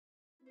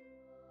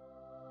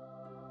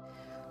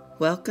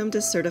Welcome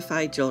to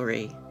Certified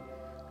Jewelry.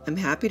 I'm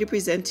happy to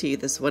present to you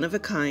this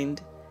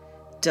one-of-a-kind,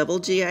 double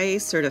GIA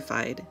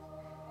certified,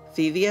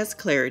 VVS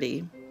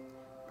Clarity,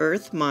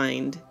 Earth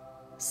Mined,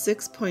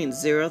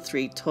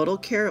 6.03 total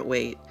carat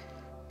weight,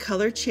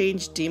 Color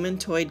Change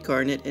Demantoid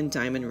Garnet and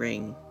Diamond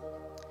ring.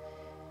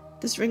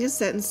 This ring is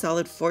set in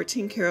solid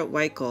 14 karat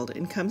white gold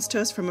and comes to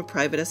us from a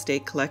private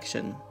estate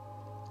collection.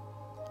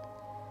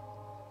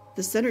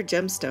 The center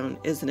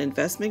gemstone is an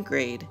investment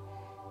grade,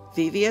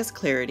 VVS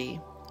Clarity,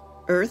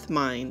 Earth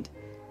Mined,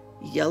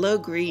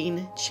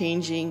 yellow-green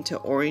changing to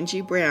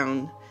orangey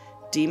brown,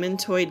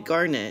 Demantoid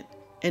Garnet,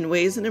 and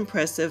weighs an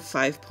impressive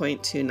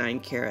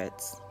 5.29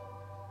 carats.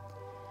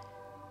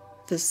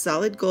 This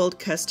solid gold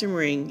custom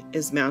ring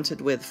is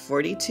mounted with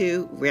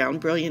 42 round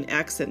brilliant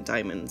accent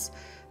diamonds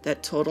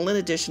that total an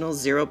additional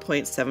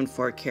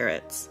 0.74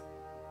 carats.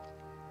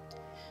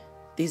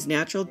 These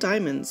natural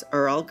diamonds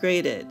are all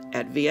graded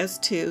at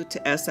VS2 to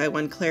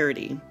SI1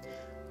 clarity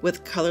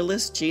with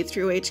colorless G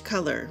through H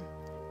color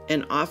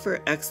and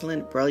offer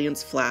excellent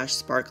brilliance, flash,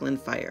 sparkle, and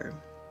fire.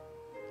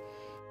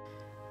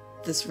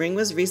 This ring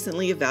was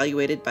recently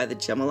evaluated by the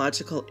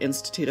Gemological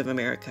Institute of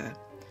America.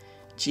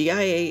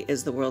 GIA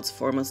is the world's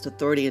foremost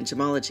authority in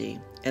gemology,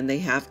 and they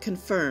have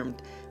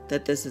confirmed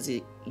that this is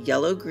a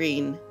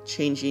yellow-green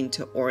changing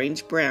to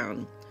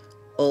orange-brown,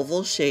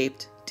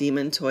 oval-shaped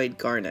demantoid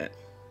garnet.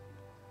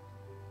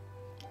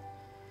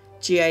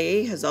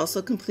 GIA has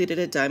also completed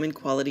a diamond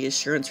quality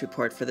assurance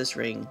report for this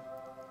ring,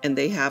 and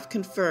they have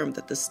confirmed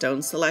that the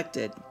stone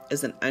selected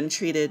is an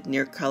untreated,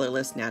 near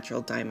colorless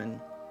natural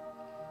diamond.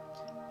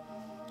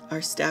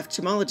 Our staff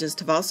gemologists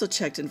have also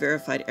checked and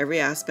verified every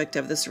aspect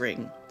of this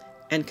ring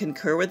and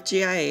concur with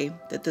GIA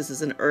that this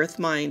is an earth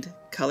mined,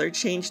 color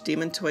change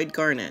demantoid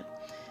garnet,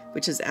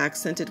 which is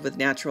accented with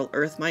natural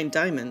earth mined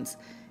diamonds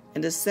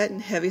and is set in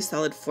heavy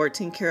solid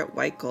 14 karat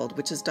white gold,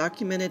 which is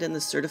documented in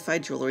the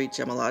Certified Jewelry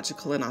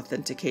Gemological and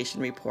Authentication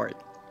Report.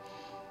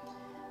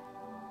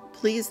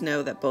 Please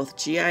know that both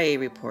GIA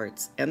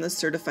reports and the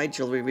Certified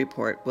Jewelry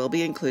Report will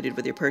be included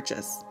with your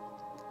purchase.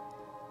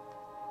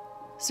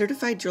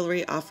 Certified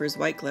Jewelry offers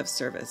white glove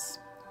service,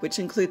 which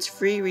includes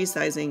free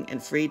resizing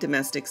and free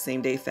domestic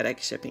same-day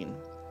FedEx shipping.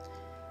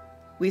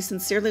 We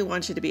sincerely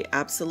want you to be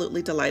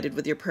absolutely delighted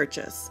with your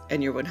purchase,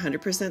 and your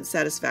 100%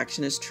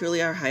 satisfaction is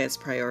truly our highest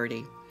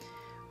priority.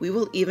 We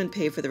will even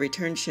pay for the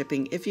return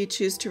shipping if you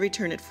choose to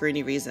return it for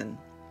any reason.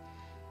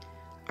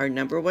 Our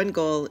 #1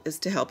 goal is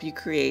to help you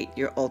create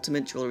your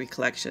ultimate jewelry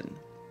collection.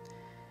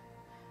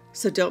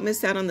 So don't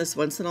miss out on this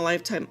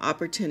once-in-a-lifetime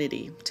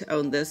opportunity to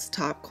own this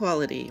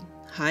top-quality,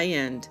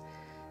 high-end,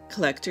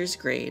 collector's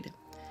grade,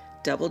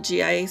 double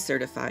GIA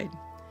certified,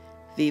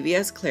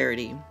 VVS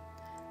Clarity,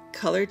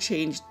 Color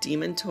Change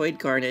Demantoid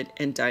Garnet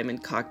and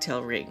Diamond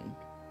Cocktail Ring.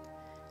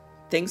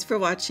 Thanks for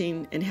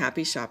watching and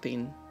happy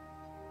shopping.